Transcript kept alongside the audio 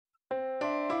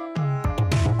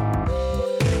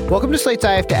Welcome to Slate's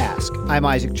I Have to Ask. I'm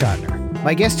Isaac Chotiner.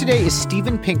 My guest today is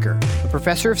Steven Pinker, a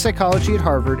professor of psychology at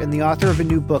Harvard and the author of a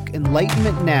new book,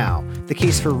 Enlightenment Now, The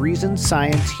Case for Reason,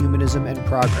 Science, Humanism, and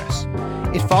Progress.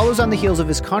 It follows on the heels of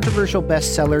his controversial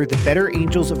bestseller, The Better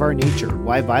Angels of Our Nature,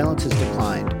 Why Violence Has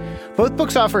Declined. Both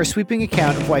books offer a sweeping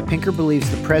account of why Pinker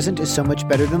believes the present is so much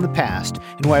better than the past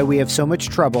and why we have so much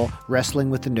trouble wrestling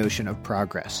with the notion of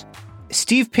progress.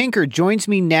 Steve Pinker joins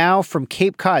me now from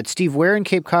Cape Cod. Steve, where in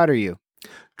Cape Cod are you?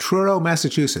 Truro,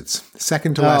 Massachusetts,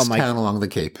 second to last town along the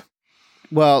Cape.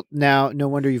 Well, now, no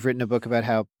wonder you've written a book about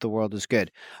how the world is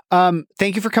good.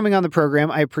 Thank you for coming on the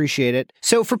program. I appreciate it.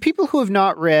 So for people who have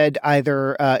not read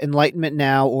either Enlightenment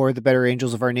Now or The Better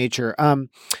Angels of Our Nature,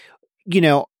 I'm going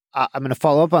to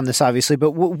follow up on this, obviously,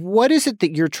 but what is it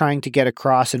that you're trying to get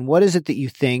across, and what is it that you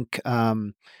think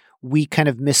we kind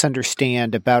of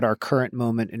misunderstand about our current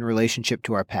moment in relationship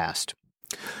to our past?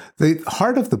 The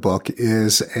heart of the book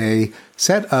is a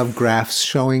set of graphs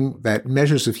showing that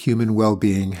measures of human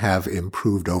well-being have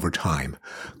improved over time.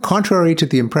 Contrary to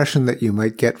the impression that you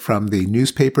might get from the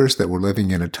newspapers that we're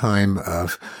living in a time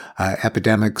of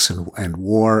epidemics and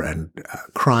war and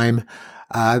crime,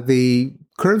 the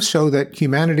curves show that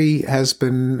humanity has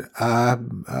been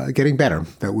getting better,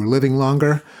 that we're living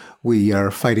longer. We are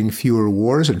fighting fewer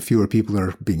wars and fewer people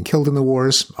are being killed in the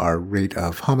wars. Our rate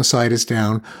of homicide is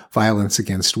down. Violence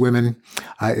against women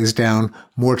is down.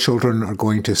 More children are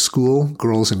going to school,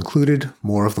 girls included.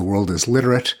 More of the world is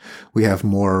literate. We have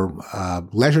more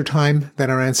leisure time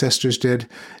than our ancestors did.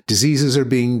 Diseases are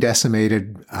being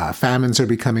decimated. Famines are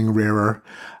becoming rarer.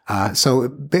 So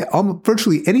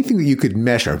virtually anything that you could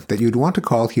measure that you'd want to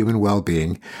call human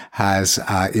well-being has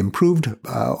improved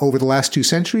over the last 2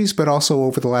 centuries, but also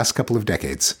over the last couple of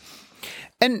decades.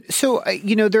 And so,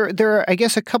 there are, I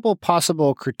guess, a couple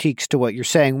possible critiques to what you're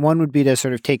saying. One would be to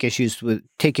sort of take issue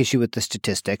with the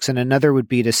statistics, and another would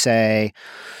be to say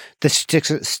the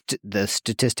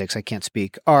statistics, I can't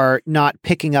speak, are not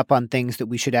picking up on things that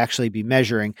we should actually be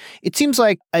measuring. It seems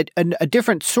like a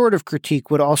different sort of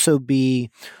critique would also be,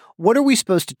 what are we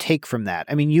supposed to take from that?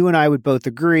 I mean, you and I would both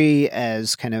agree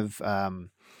as kind of,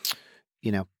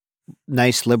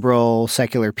 nice, liberal,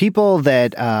 secular people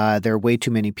that there are way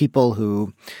too many people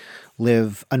who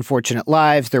live unfortunate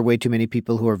lives. There are way too many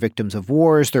people who are victims of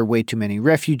wars. There are way too many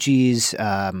refugees.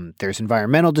 There's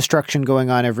environmental destruction going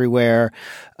on everywhere.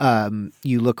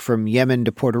 You look from Yemen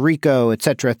to Puerto Rico, et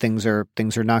cetera. Things are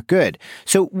not good.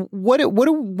 So what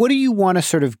do you want to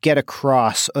sort of get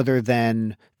across other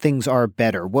than things are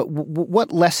better?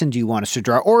 What lesson do you want us to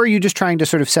draw? Or are you just trying to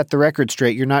sort of set the record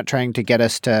straight? You're not trying to get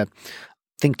us to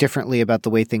think differently about the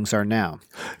way things are now?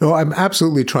 No, I'm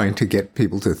absolutely trying to get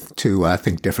people to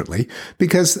think differently,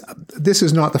 because this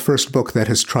is not the first book that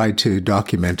has tried to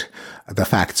document the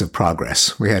facts of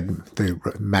progress. We had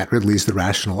Matt Ridley's The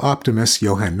Rational Optimist,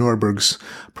 Johan Norberg's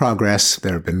Progress.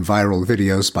 There have been viral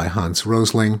videos by Hans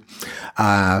Rosling.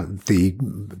 The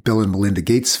Bill and Melinda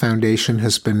Gates Foundation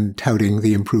has been touting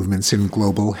the improvements in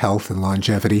global health and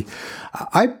longevity.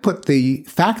 I put the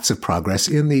facts of progress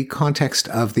in the context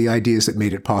of the ideas that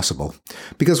made it possible,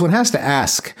 because one has to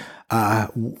ask,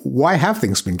 why have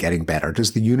things been getting better?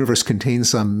 Does the universe contain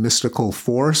some mystical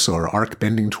force or arc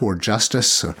bending toward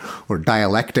justice or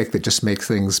dialectic that just makes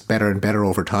things better and better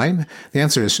over time? The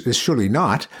answer is surely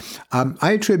not.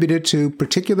 I attribute it to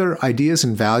particular ideas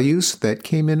and values that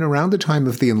came in around the time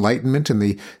of the Enlightenment in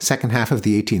the second half of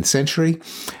the 18th century,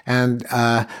 and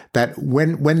that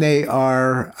when they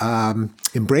are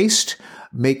embraced,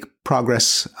 made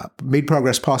progress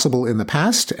possible in the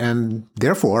past, and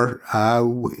therefore,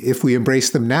 if we embrace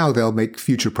them now, they'll make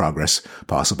future progress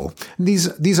possible. And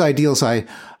these ideals I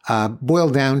boil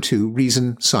down to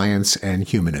reason, science, and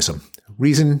humanism.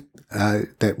 Reason,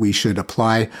 that we should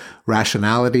apply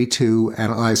rationality to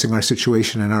analyzing our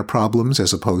situation and our problems,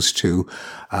 as opposed to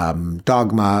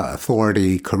dogma,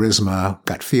 authority, charisma,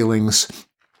 gut feelings.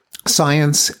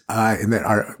 Science, in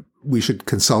that we should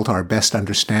consult our best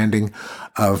understanding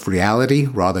of reality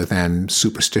rather than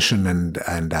superstition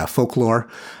and folklore.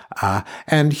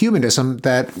 And humanism,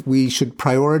 that we should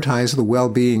prioritize the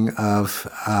well-being of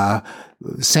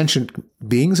sentient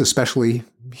beings, especially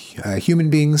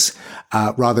human beings,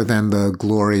 rather than the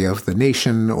glory of the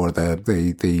nation or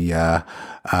the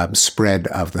spread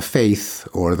of the faith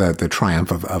or the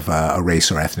triumph of a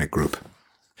race or ethnic group.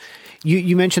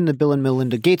 You mentioned the Bill and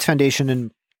Melinda Gates Foundation, and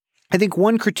I think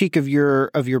one critique of your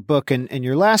book and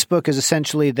your last book is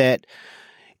essentially that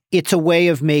it's a way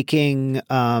of making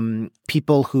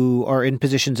people who are in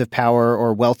positions of power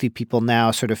or wealthy people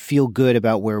now sort of feel good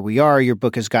about where we are. Your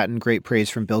book has gotten great praise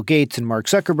from Bill Gates and Mark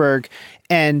Zuckerberg.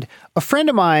 And a friend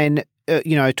of mine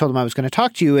I told him I was going to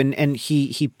talk to you, and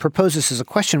he proposed this as a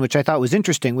question, which I thought was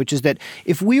interesting, which is that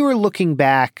if we were looking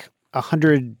back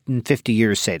 150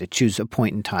 years, say, to choose a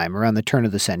point in time around the turn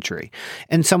of the century,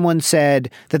 and someone said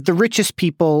that the richest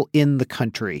people in the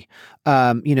country,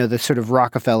 the sort of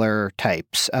Rockefeller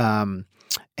types,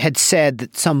 had said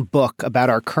that some book about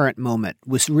our current moment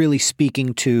was really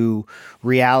speaking to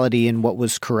reality and what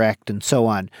was correct and so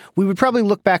on, we would probably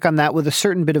look back on that with a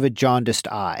certain bit of a jaundiced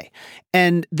eye.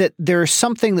 And that there's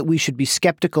something that we should be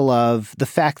skeptical of, the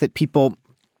fact that people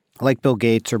like Bill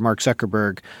Gates or Mark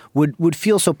Zuckerberg would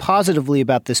feel so positively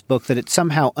about this book that it's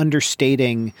somehow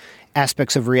understating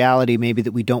aspects of reality maybe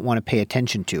that we don't want to pay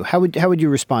attention to. How would you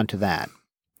respond to that?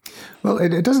 Well,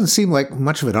 it doesn't seem like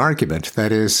much of an argument.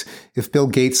 That is, if Bill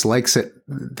Gates likes it,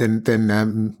 then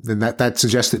that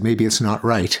suggests that maybe it's not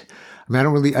right. I mean,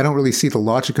 I don't really see the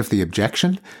logic of the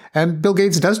objection. And Bill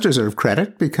Gates does deserve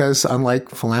credit because, unlike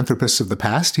philanthropists of the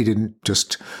past, he didn't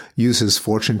just use his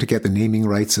fortune to get the naming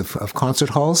rights of concert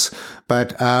halls,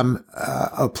 but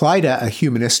applied a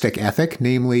humanistic ethic,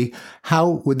 namely,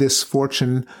 how would this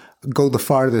fortune go the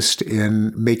farthest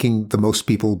in making the most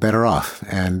people better off,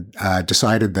 and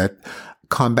decided that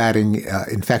combating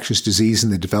infectious disease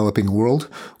in the developing world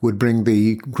would bring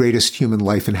the greatest human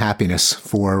life and happiness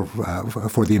for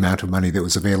the amount of money that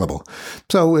was available.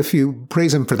 So if you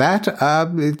praise him for that,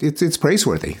 it's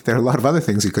praiseworthy. There are a lot of other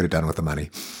things he could have done with the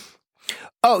money.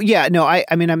 Oh yeah, no, I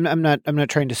mean, I'm not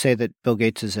trying to say that Bill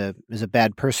Gates is a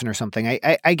bad person or something.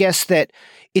 I guess that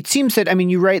it seems that, I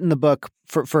mean, you write in the book,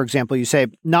 for example, you say,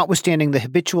 notwithstanding the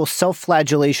habitual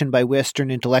self-flagellation by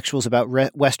Western intellectuals about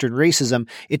Western racism,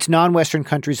 it's non-Western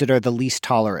countries that are the least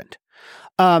tolerant.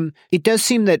 It does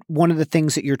seem that one of the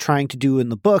things that you're trying to do in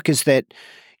the book is that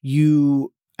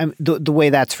the way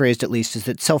that's phrased at least, is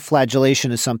that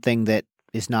self-flagellation is something that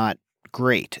is not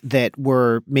great, that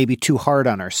we're maybe too hard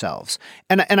on ourselves.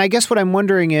 And I guess what I'm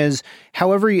wondering is,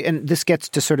 and this gets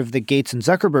to sort of the Gates and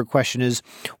Zuckerberg question, is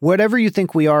whatever you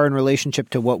think we are in relationship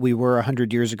to what we were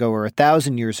 100 years ago or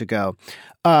 1,000 years ago,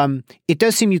 it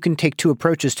does seem you can take two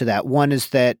approaches to that. One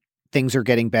is that things are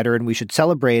getting better and we should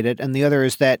celebrate it. And the other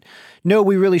is that, no,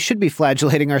 we really should be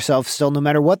flagellating ourselves still, no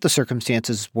matter what the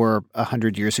circumstances were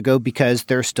 100 years ago, because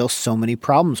there are still so many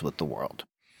problems with the world.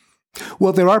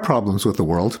 Well, there are problems with the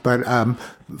world, but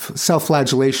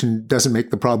self-flagellation doesn't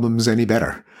make the problems any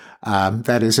better.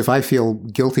 That is, if I feel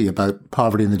guilty about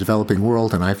poverty in the developing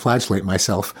world and I flagellate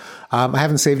myself, I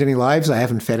haven't saved any lives, I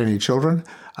haven't fed any children.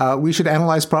 We should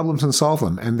analyze problems and solve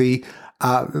them. And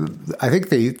I think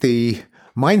the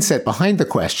mindset behind the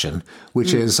question,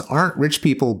 which is, aren't rich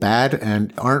people bad,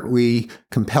 and aren't we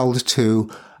compelled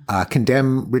to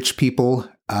condemn rich people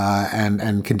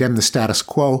and condemn the status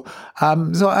quo?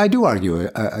 So I do argue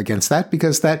against that,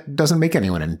 because that doesn't make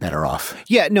anyone any better off.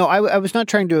 Yeah, no, I was not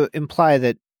trying to imply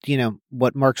that,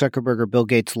 what Mark Zuckerberg or Bill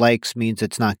Gates likes means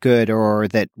it's not good, or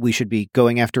that we should be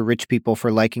going after rich people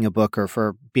for liking a book or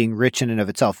for being rich in and of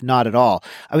itself. Not at all.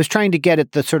 I was trying to get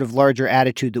at the sort of larger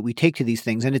attitude that we take to these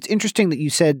things. And it's interesting that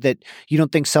you said that you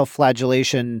don't think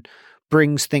self-flagellation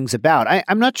brings things about.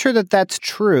 I'm not sure that that's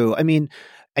true. I mean,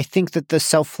 I think that the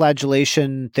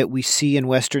self-flagellation that we see in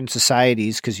Western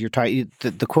societies, because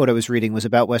the quote I was reading was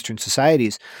about Western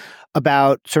societies,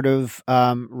 about sort of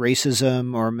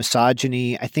racism or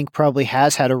misogyny, I think probably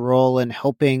has had a role in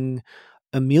helping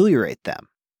ameliorate them.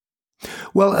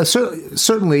 Well,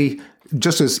 certainly,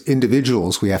 just as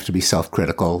individuals, we have to be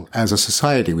self-critical. As a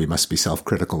society, we must be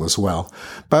self-critical as well.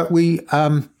 But we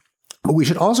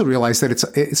should also realize that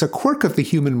it's a quirk of the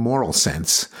human moral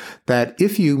sense that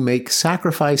if you make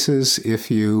sacrifices, if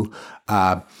you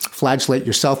flagellate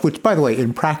yourself, which, by the way,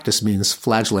 in practice means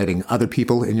flagellating other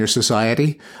people in your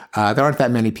society, there aren't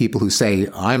that many people who say,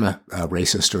 I'm a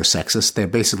racist or a sexist. They're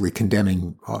basically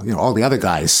condemning all the other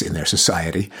guys in their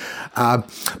society.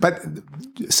 But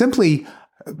simply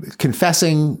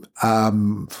confessing,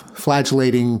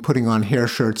 flagellating, putting on hair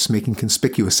shirts, making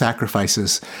conspicuous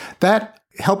sacrifices, that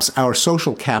helps our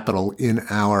social capital in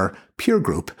our peer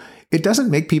group. It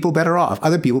doesn't make people better off,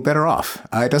 other people better off.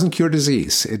 It doesn't cure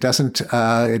disease. It doesn't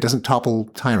topple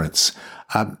tyrants.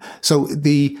 So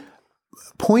the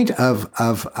point of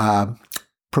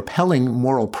propelling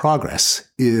moral progress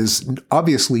is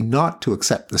obviously not to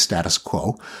accept the status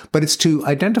quo, but it's to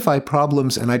identify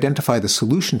problems and identify the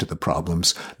solution to the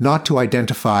problems, not to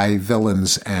identify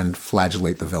villains and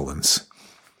flagellate the villains.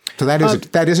 So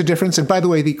that is a difference. And by the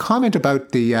way, the comment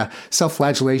about the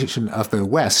self-flagellation of the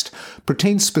West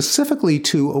pertains specifically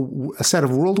to a set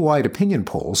of worldwide opinion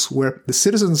polls where the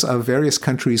citizens of various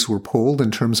countries were polled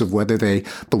in terms of whether they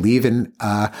believe in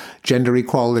gender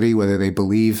equality, whether they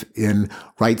believe in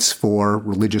rights for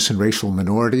religious and racial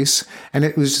minorities. And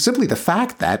it was simply the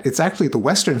fact that it's actually the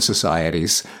Western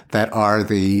societies that are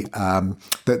the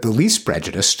least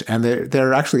prejudiced. And there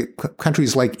are actually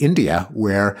countries like India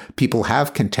where people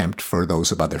have contempt for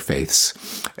those of other faiths.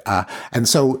 And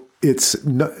so it's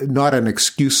not an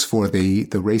excuse for the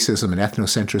racism and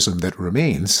ethnocentrism that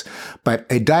remains, but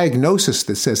a diagnosis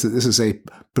that says that this is a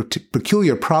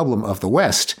peculiar problem of the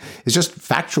West is just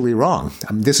factually wrong.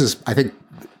 This is, I think,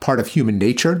 part of human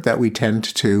nature that we tend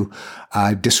to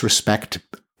disrespect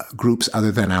groups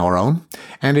other than our own.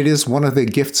 And it is one of the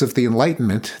gifts of the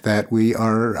Enlightenment that we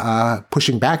are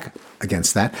pushing back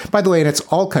against that. By the way, and it's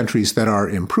all countries that are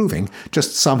improving,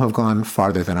 just some have gone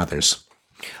farther than others.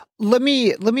 Let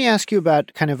me ask you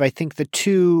about kind of, I think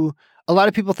a lot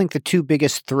of people think the two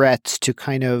biggest threats to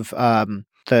kind of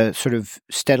the sort of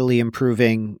steadily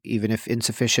improving, even if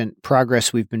insufficient,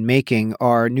 progress we've been making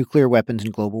are nuclear weapons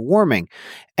and global warming.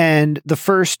 And the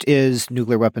first is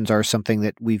nuclear weapons are something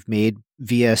that we've made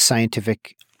via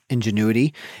scientific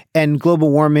ingenuity. And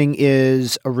global warming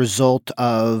is a result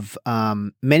of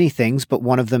many things, but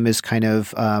one of them is kind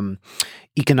of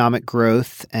economic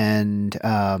growth and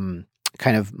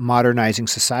kind of modernizing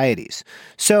societies.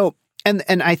 So, and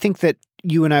I think that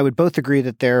you and I would both agree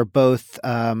that they're both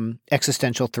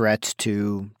existential threats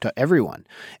to everyone.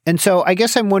 And so I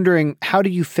guess I'm wondering, how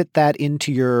do you fit that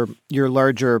into your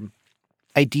larger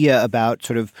idea about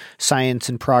sort of science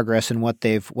and progress and what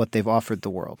they've offered the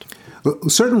world? Well,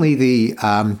 certainly the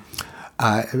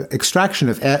extraction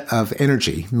of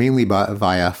energy, mainly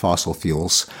via fossil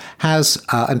fuels, has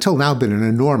until now been an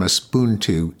enormous boon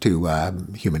to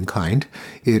humankind.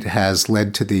 It has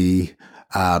led to the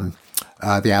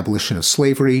abolition of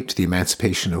slavery, to the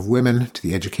emancipation of women, to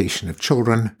the education of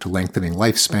children, to lengthening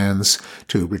lifespans,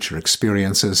 to richer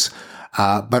experiences.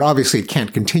 But obviously it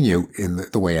can't continue in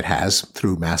the way it has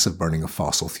through massive burning of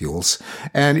fossil fuels.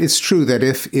 And it's true that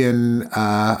if in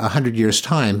 100 years'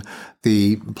 time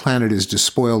the planet is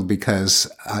despoiled because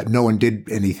no one did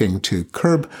anything to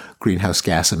curb greenhouse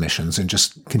gas emissions and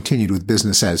just continued with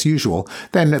business as usual,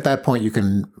 then at that point you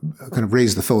can kind of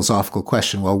raise the philosophical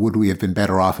question, well, would we have been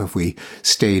better off if we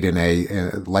stayed in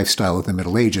a lifestyle of the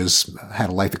Middle Ages,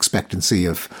 had a life expectancy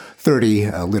of 30,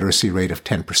 a literacy rate of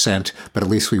 10%, but at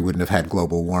least we wouldn't have had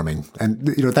global warming. And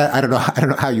that I don't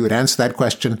know how you would answer that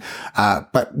question,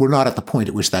 but we're not at the point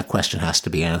at which that question has to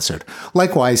be answered.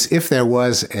 Likewise, if there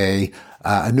was a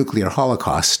nuclear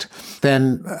holocaust,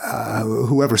 then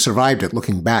whoever survived it,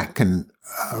 looking back, can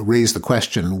raise the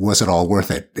question: was it all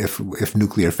worth it? If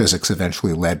nuclear physics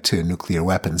eventually led to nuclear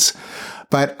weapons,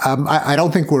 but I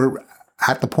don't think we're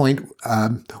at the point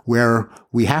where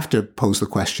we have to pose the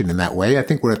question in that way. I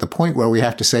think we're at the point where we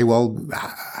have to say, well,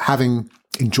 having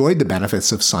enjoyed the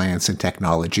benefits of science and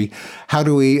technology, how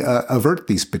do we avert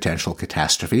these potential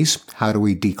catastrophes? How do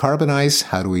we decarbonize?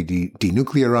 How do we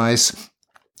denuclearize?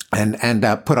 And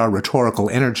put our rhetorical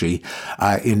energy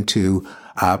into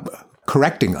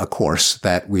correcting a course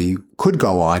that we could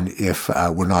go on if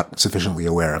we're not sufficiently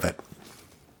aware of it.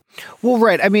 Well,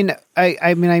 right. I mean,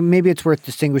 maybe it's worth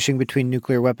distinguishing between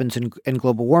nuclear weapons and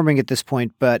global warming at this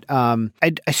point, but I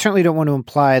certainly don't want to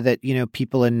imply that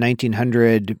people in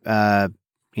 1900,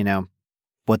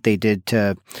 what they did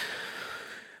to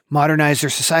modernize their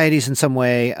societies in some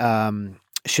way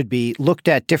should be looked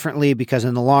at differently, because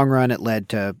in the long run it led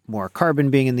to more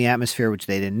carbon being in the atmosphere, which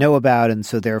they didn't know about, and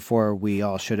so therefore we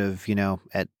all should have,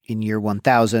 in year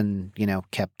 1000,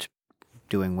 kept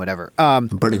doing whatever.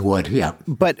 Burning wood, yeah.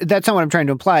 But that's not what I'm trying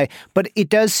to imply. But it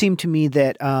does seem to me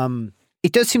that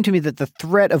the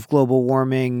threat of global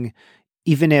warming,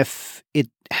 even if it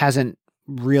hasn't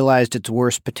realized its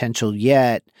worst potential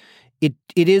yet, it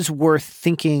is worth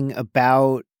thinking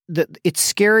about. It's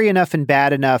scary enough and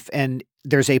bad enough, and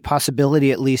there's a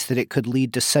possibility at least that it could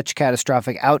lead to such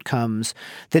catastrophic outcomes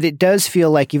that it does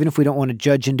feel like, even if we don't want to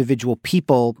judge individual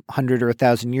people 100 or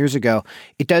 1,000 years ago,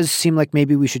 it does seem like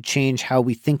maybe we should change how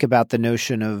we think about the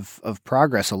notion of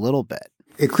progress a little bit.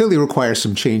 It clearly requires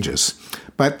some changes,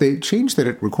 but the change that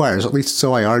it requires, at least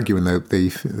so I argue in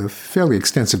the fairly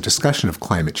extensive discussion of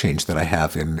climate change that I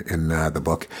have in the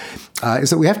book, is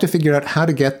that we have to figure out how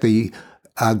to get the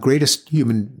greatest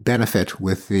human benefit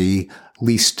with the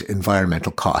least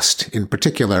environmental cost, in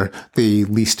particular, the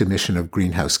least emission of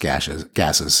greenhouse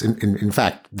gases. In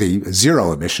fact, the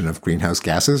zero emission of greenhouse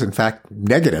gases, in fact,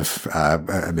 negative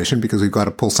emission, because we've got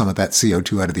to pull some of that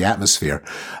CO2 out of the atmosphere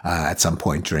at some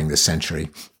point during this century.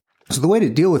 So the way to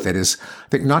deal with it is, I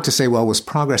think, not to say, well, was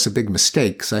progress a big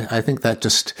mistake? 'Cause I think that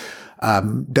just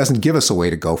doesn't give us a way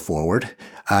to go forward.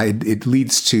 It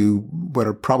leads to what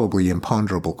are probably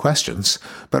imponderable questions,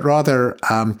 but rather,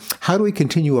 how do we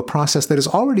continue a process that has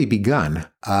already begun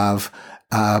of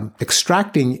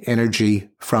extracting energy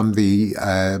from the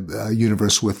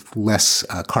universe with less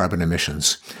carbon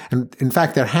emissions? And in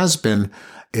fact, there has been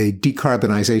a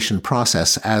decarbonization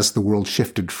process as the world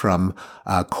shifted from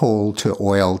coal to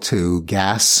oil to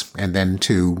gas and then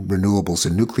to renewables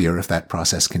and nuclear, if that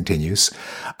process continues.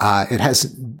 It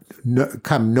has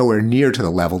come nowhere near to the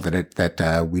level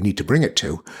that we need to bring it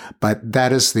to. But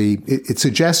that is it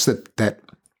suggests that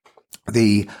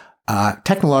the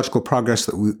technological progress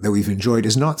that we've enjoyed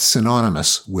is not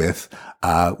synonymous with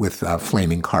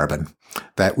flaming carbon.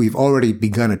 That we've already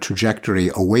begun a trajectory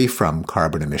away from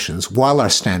carbon emissions while our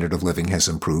standard of living has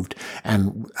improved.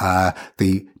 And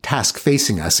the task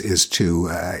facing us is to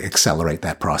accelerate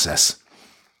that process.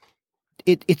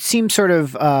 It seems sort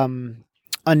of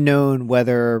unknown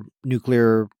whether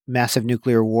massive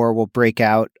nuclear war will break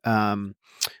out.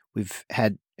 We've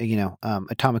had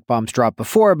atomic bombs drop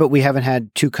before, but we haven't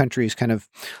had two countries kind of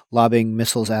lobbing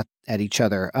missiles at each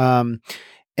other.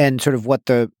 And sort of what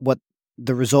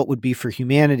the result would be for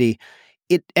humanity.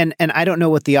 And I don't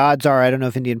know what the odds are. I don't know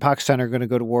if India and Pakistan are going to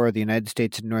go to war, or the United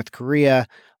States and North Korea,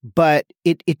 but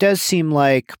it does seem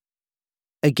like,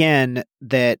 again,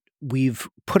 that we've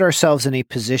put ourselves in a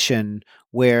position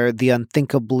where the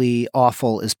unthinkably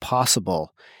awful is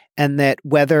possible, and that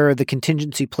whether the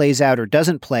contingency plays out or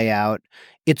doesn't play out,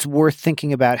 it's worth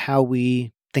thinking about how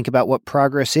we think about what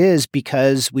progress is,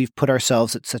 because we've put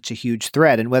ourselves at such a huge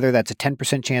threat. And whether that's a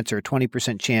 10% chance or a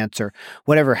 20% chance or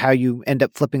whatever, how you end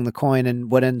up flipping the coin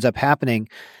and what ends up happening,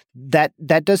 that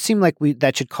does seem like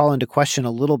that should call into question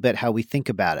a little bit how we think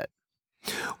about it.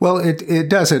 Well, it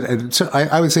does. And so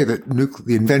I would say that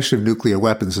the invention of nuclear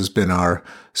weapons has been our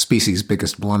species'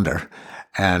 biggest blunder,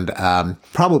 and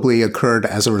probably occurred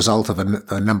as a result of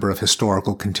a number of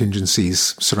historical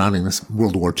contingencies surrounding this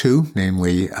World War II.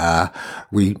 Namely,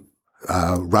 we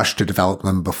rushed to develop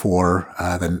them before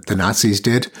the Nazis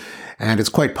did. And it's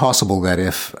quite possible that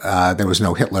if there was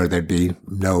no Hitler, there'd be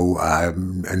no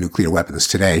nuclear weapons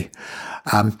today.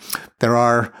 There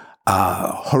are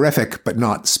horrific but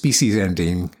not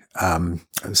species-ending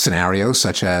scenarios,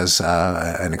 such as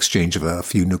an exchange of a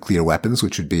few nuclear weapons,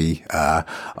 which would be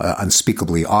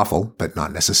unspeakably awful, but not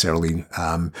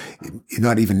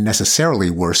even necessarily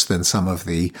worse than some of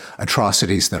the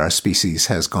atrocities that our species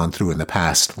has gone through in the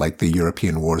past, like the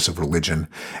European wars of religion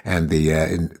and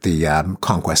the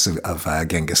conquest of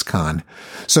Genghis Khan.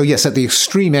 So yes, at the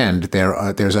extreme end,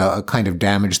 there's a kind of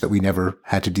damage that we never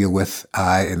had to deal with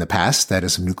in the past. That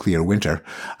is a nuclear winter,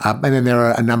 and then there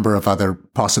are a number of other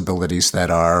possibilities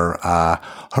that are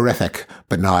horrific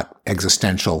but not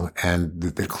existential, and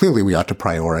that clearly we ought to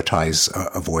prioritize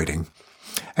avoiding.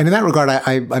 And in that regard,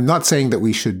 I'm not saying that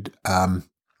we should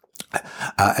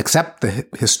accept the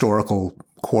historical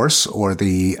course or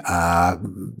the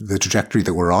trajectory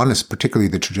that we're on, is particularly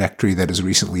the trajectory that has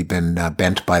recently been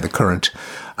bent by the current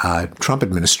Trump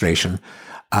administration.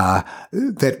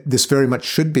 That this very much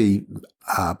should be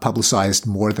publicized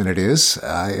more than it is.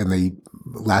 In the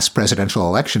last presidential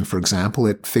election, for example,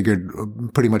 it figured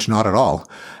pretty much not at all.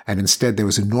 And instead, there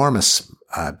was enormous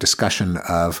discussion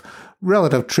of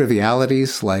relative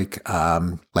trivialities like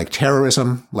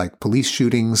terrorism, like police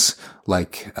shootings,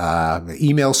 like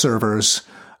email servers,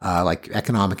 like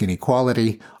economic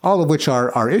inequality, all of which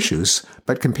are issues.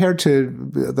 But compared to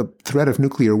the threat of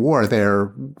nuclear war,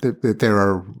 they're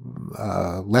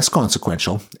less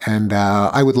consequential. And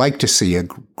I would like to see a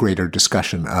greater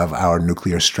discussion of our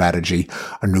nuclear strategy,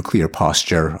 our nuclear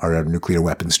posture, or our nuclear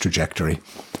weapons trajectory.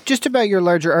 Just about your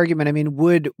larger argument, I mean,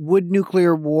 would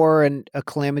nuclear war and a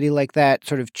calamity like that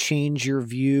sort of change your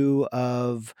view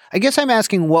of, I guess I'm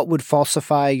asking, what would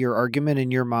falsify your argument in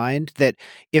your mind that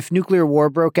if nuclear war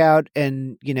broke out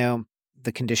and,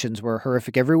 the conditions were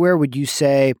horrific everywhere, would you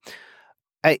say,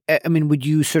 I mean, would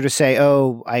you sort of say,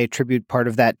 oh, I attribute part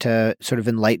of that to sort of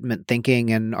Enlightenment thinking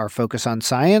and our focus on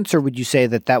science, or would you say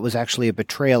that was actually a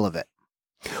betrayal of it?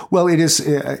 Well,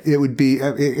 it would be,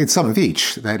 it's some of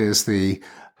each. That is, the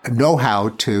know-how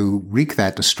to wreak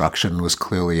that destruction was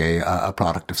clearly a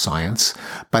product of science,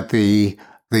 but the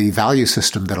value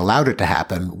system that allowed it to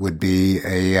happen would be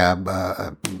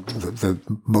the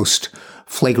most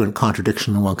flagrant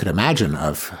contradiction one could imagine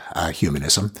of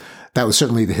humanism. That was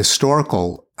certainly the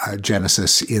historical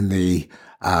genesis in the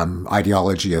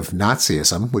ideology of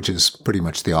Nazism, which is pretty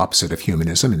much the opposite of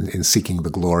humanism in seeking the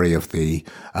glory of the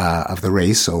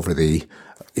race over the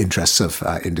interests of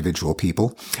individual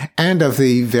people, and of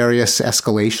the various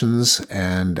escalations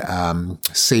and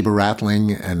saber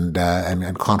rattling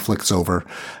and conflicts over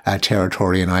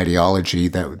territory and ideology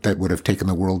that would have taken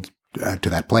the world to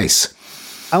that place.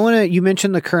 You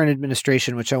mentioned the current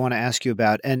administration, which I want to ask you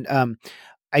about, and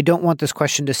I don't want this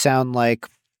question to sound like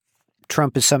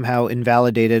Trump has somehow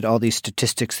invalidated all these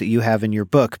statistics that you have in your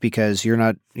book, because you're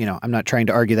not, I'm not trying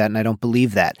to argue that, and I don't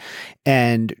believe that.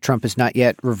 And Trump has not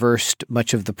yet reversed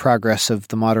much of the progress of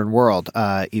the modern world,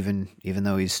 even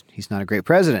though he's not a great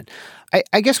president.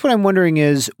 I guess what I'm wondering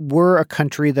is, we're a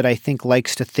country that I think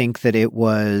likes to think that it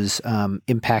was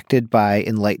impacted by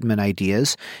Enlightenment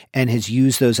ideas and has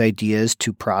used those ideas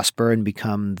to prosper and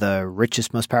become the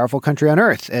richest, most powerful country on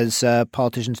earth, as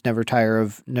politicians never tire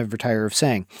of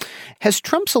saying. Has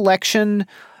Trump's election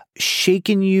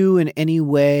shaken you in any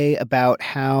way about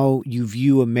how you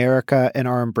view America and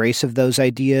our embrace of those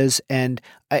ideas? And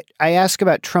I ask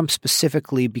about Trump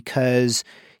specifically because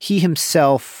he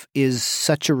himself is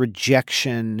such a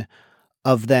rejection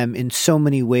of them in so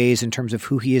many ways in terms of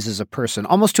who he is as a person,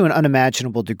 almost to an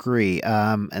unimaginable degree,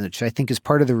 and which I think is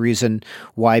part of the reason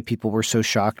why people were so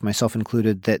shocked, myself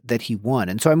included, that he won.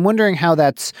 And so I'm wondering how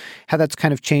that's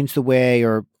kind of changed the way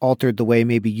or altered the way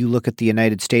maybe you look at the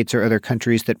United States or other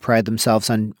countries that pride themselves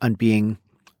on being,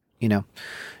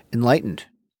 enlightened.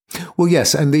 Well,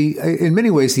 yes, and in many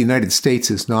ways, the United States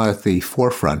is not at the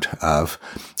forefront of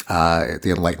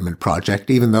the Enlightenment project,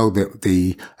 even though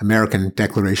the American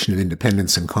Declaration of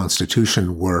Independence and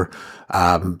Constitution were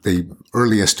the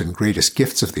earliest and greatest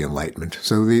gifts of the Enlightenment.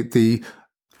 So the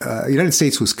United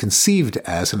States was conceived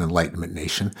as an Enlightenment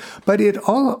nation, but it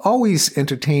always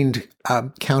entertained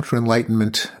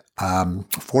counter-Enlightenment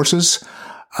forces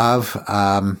of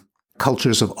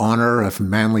cultures of honor, of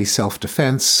manly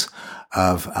self-defense,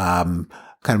 of kind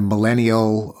of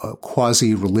millennial,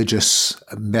 quasi-religious,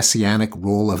 messianic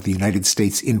role of the United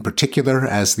States in particular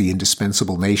as the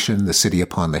indispensable nation, the city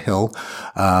upon the hill,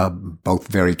 both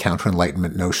very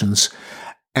counter-Enlightenment notions.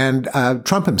 And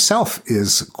Trump himself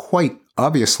is quite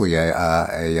obviously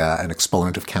an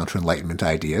exponent of counter-Enlightenment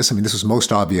ideas. I mean, this was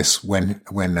most obvious when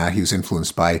he was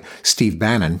influenced by Steve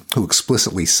Bannon, who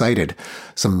explicitly cited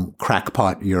some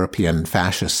crackpot European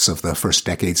fascists of the first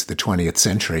decades of the 20th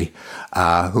century,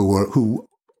 who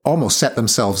almost set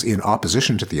themselves in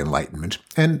opposition to the Enlightenment,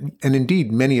 and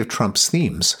indeed many of Trump's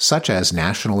themes, such as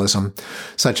nationalism,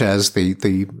 such as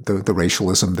the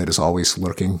racialism that is always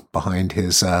lurking behind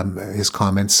his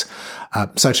comments,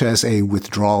 such as a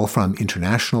withdrawal from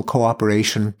international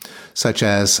cooperation, such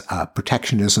as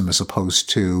protectionism as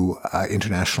opposed to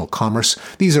international commerce.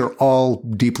 These are all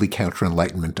deeply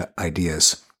counter-Enlightenment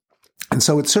ideas, and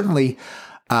so it's certainly.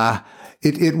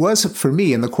 It was, for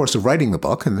me, in the course of writing the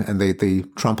book, and the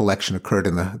Trump election occurred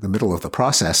in the middle of the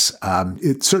process,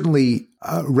 it certainly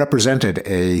represented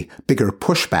a bigger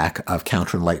pushback of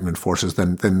counter-Enlightenment forces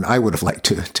than I would have liked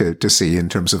to see in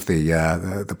terms of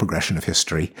the progression of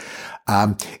history.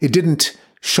 It didn't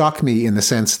shock me in the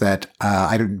sense that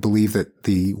I didn't believe that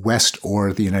the West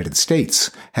or the United States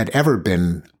had ever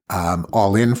been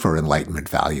all in for Enlightenment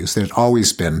values. There's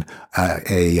always been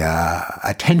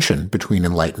a tension between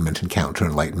Enlightenment and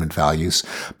counter-Enlightenment values.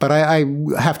 But I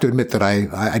have to admit that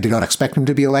I did not expect him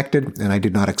to be elected, and I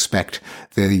did not expect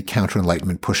the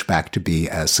counter-Enlightenment pushback to be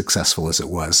as successful as it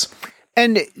was.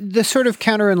 And the sort of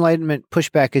counter-Enlightenment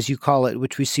pushback, as you call it,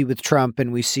 which we see with Trump,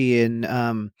 and we see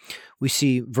we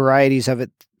see varieties of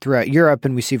it throughout Europe,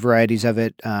 and we see varieties of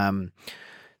it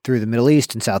through the Middle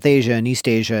East and South Asia and East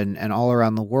Asia and all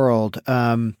around the world.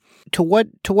 To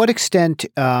what extent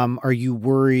are you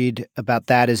worried about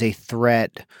that as a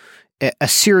threat, a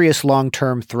serious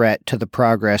long-term threat to the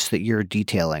progress that you're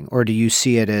detailing, or do you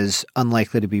see it as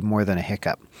unlikely to be more than a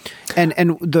hiccup?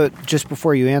 And just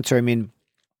before you answer, I mean,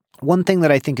 one thing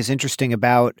that I think is interesting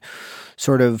about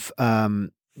sort of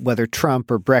whether Trump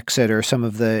or Brexit or some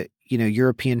of the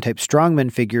European type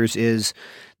strongman figures is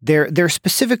they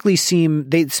specifically seem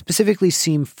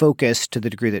focused, to the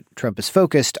degree that Trump is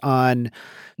focused, on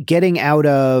getting out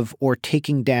of or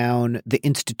taking down the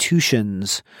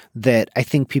institutions that I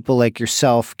think people like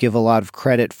yourself give a lot of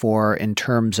credit for in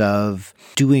terms of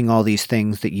doing all these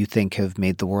things that you think have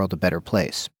made the world a better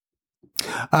place.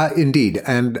 Indeed.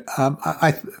 And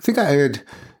I think I would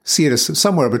see it as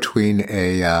somewhere between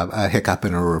a hiccup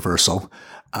and a reversal.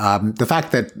 The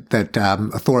fact that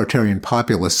authoritarian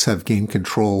populists have gained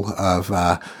control of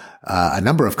a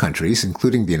number of countries,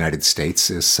 including the United States,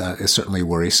 is certainly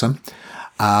worrisome.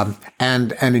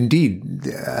 And indeed,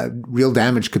 real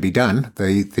damage could be done.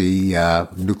 The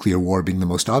nuclear war being the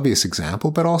most obvious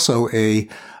example, but also a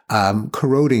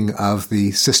corroding of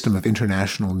the system of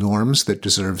international norms that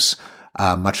deserves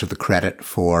much of the credit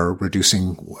for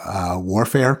reducing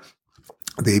warfare,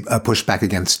 the pushback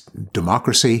against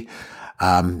democracy,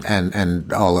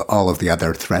 and all of the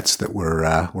other threats that we're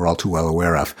all too well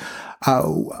aware of.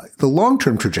 The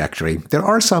long-term trajectory, there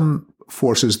are some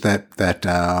forces that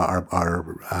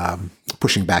are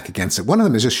pushing back against it. One of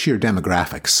them is just sheer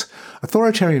demographics.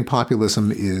 Authoritarian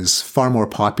populism is far more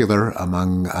popular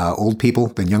among old people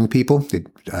than young people.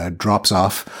 It drops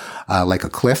off like a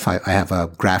cliff. I have a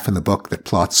graph in the book that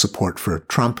plots support for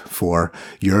Trump, for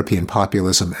European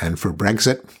populism, and for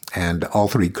Brexit. And all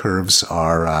three curves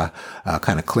are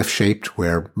kind of cliff-shaped,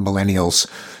 where millennials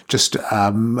just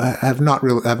have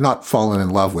not fallen in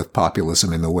love with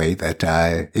populism in the way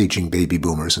that aging baby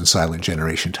boomers and silent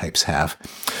generation types have.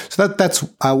 So that's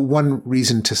one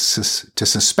reason to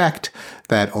suspect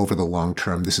that over the long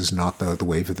term, this is not the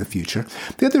wave of the future.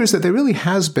 The other is that there really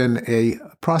has been a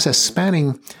process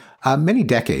spanning many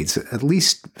decades, at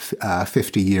least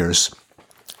 50 years,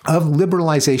 of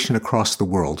liberalization across the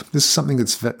world. This is something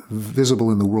that's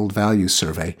visible in the World Values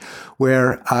Survey,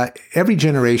 where every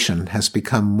generation has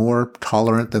become more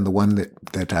tolerant than the one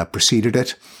that preceded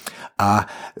it.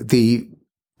 The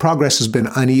progress has been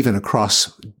uneven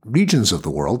across regions of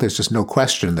the world. There's just no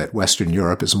question that Western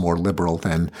Europe is more liberal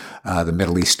than the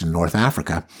Middle East and North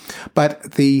Africa.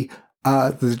 But the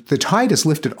tide has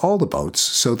lifted all the boats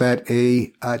so that a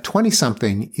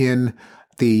 20-something in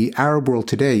the Arab world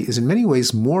today is in many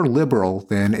ways more liberal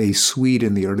than a Swede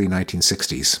in the early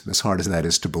 1960s, as hard as that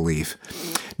is to believe.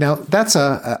 Now, that's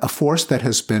a force that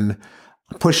has been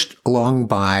pushed along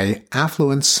by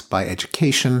affluence, by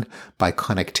education, by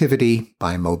connectivity,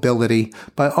 by mobility,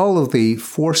 by all of the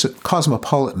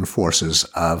cosmopolitan forces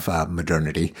of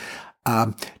modernity.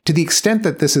 To the extent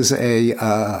that this is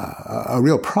a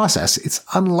real process, it's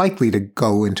unlikely to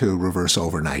go into reverse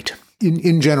overnight.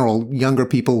 In general, younger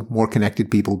people, more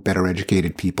connected people, better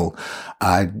educated people,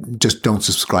 just don't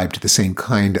subscribe to the same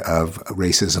kind of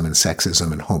racism and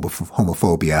sexism and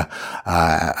homophobia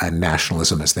and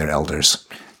nationalism as their elders.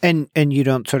 And you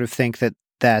don't sort of think that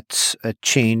that's a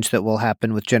change that will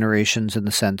happen with generations, in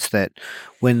the sense that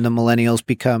when the millennials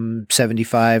become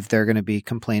 75, they're going to be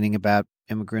complaining about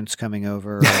immigrants coming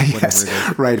over, or whatever yes, it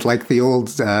is. Right. Like the old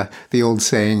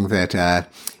saying that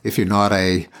if you're not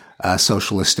a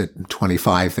socialist at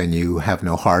 25, then you have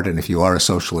no heart, and if you are a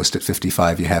socialist at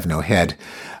 55, you have no head.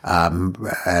 No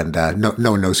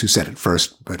one knows who said it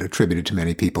first, but attributed to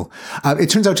many people. It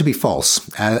turns out to be false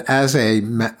as a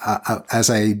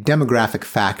demographic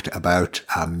fact about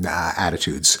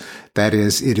attitudes. That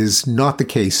is, it is not the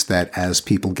case that as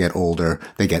people get older,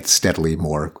 they get steadily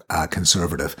more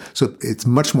conservative. So it's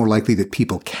much more likely that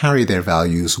people carry their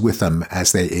values with them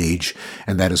as they age,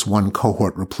 and that as one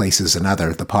cohort replaces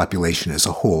another, the population as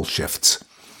a whole shifts.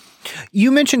 You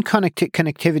mentioned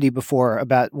connectivity before,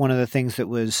 about one of the things that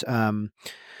was kind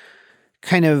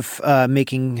of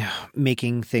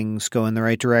making things go in the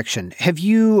right direction. Have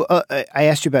you? I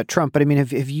asked you about Trump, but I mean,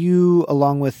 have you,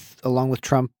 along with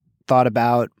Trump, thought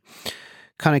about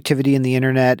connectivity in the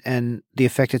internet and the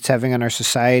effect it's having on our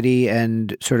society,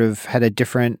 and sort of had a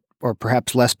different, or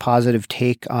perhaps less positive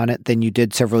take on it than you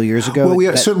did several years ago?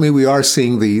 Well, certainly we are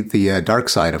seeing the dark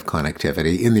side of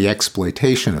connectivity in the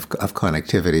exploitation of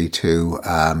connectivity to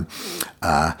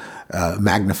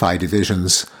magnify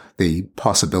divisions, the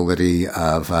possibility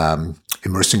of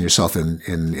immersing yourself in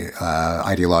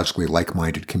ideologically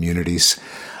like-minded communities.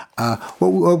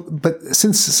 But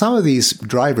since some of these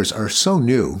drivers are so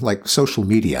new, like social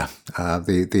media,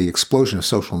 the explosion of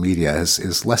social media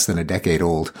is less than a decade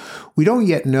old, we don't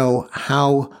yet know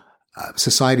how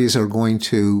societies are going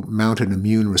to mount an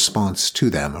immune response to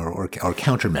them, or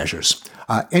countermeasures.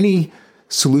 Any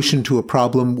solution to a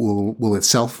problem will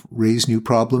itself raise new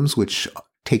problems, which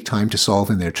take time to solve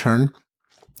in their turn.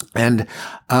 And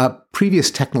previous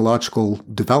technological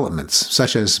developments,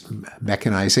 such as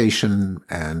mechanization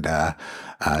and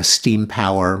steam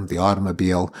power, the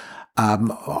automobile,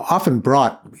 often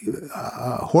brought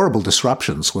horrible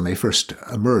disruptions when they first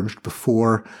emerged,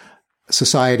 before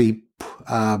society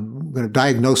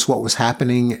diagnosed what was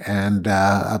happening and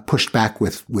pushed back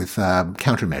with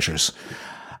countermeasures.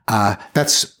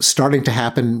 That's starting to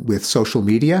happen with social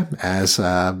media, as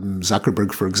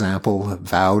Zuckerberg, for example,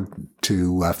 vowed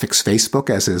to fix Facebook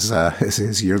as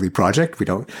his yearly project. We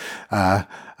don't,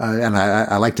 and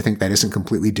I like to think that isn't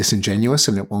completely disingenuous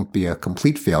and it won't be a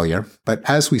complete failure. But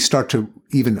as we start to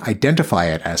even identify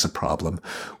it as a problem,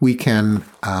 we can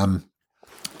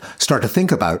start to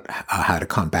think about how to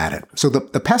combat it. So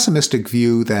the pessimistic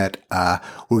view that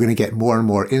we're going to get more and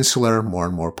more insular, more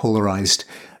and more polarized,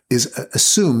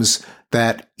 assumes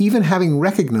that even having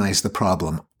recognized the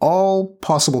problem, all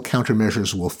possible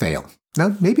countermeasures will fail.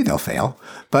 Now, maybe they'll fail,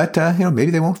 but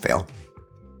maybe they won't fail.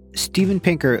 Steven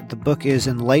Pinker, the book is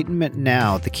Enlightenment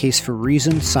Now, The Case for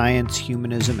Reason, Science,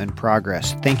 Humanism, and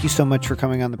Progress. Thank you so much for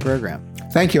coming on the program.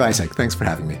 Thank you, Isaac. Thanks for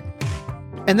having me.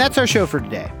 And that's our show for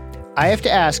today. I Have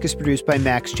to Ask is produced by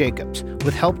Max Jacobs,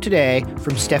 with help today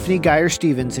from Stephanie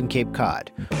Geyer-Stevens in Cape Cod.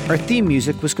 Our theme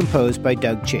music was composed by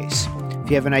Doug Chase. If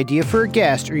you have an idea for a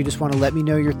guest or you just want to let me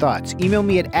know your thoughts, email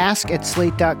me at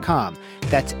ask@slate.com.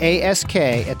 That's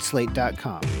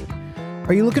ask@slate.com.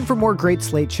 Are you looking for more great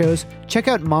Slate shows? Check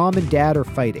out Mom and Dad Are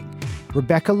Fighting.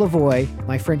 Rebecca Lavoie,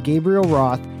 my friend Gabriel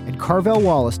Roth, and Carvel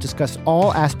Wallace discuss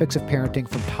all aspects of parenting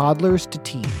from toddlers to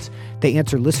teens. They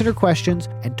answer listener questions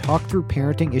and talk through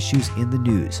parenting issues in the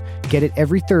news. Get it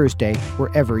every Thursday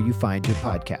wherever you find your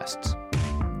podcasts.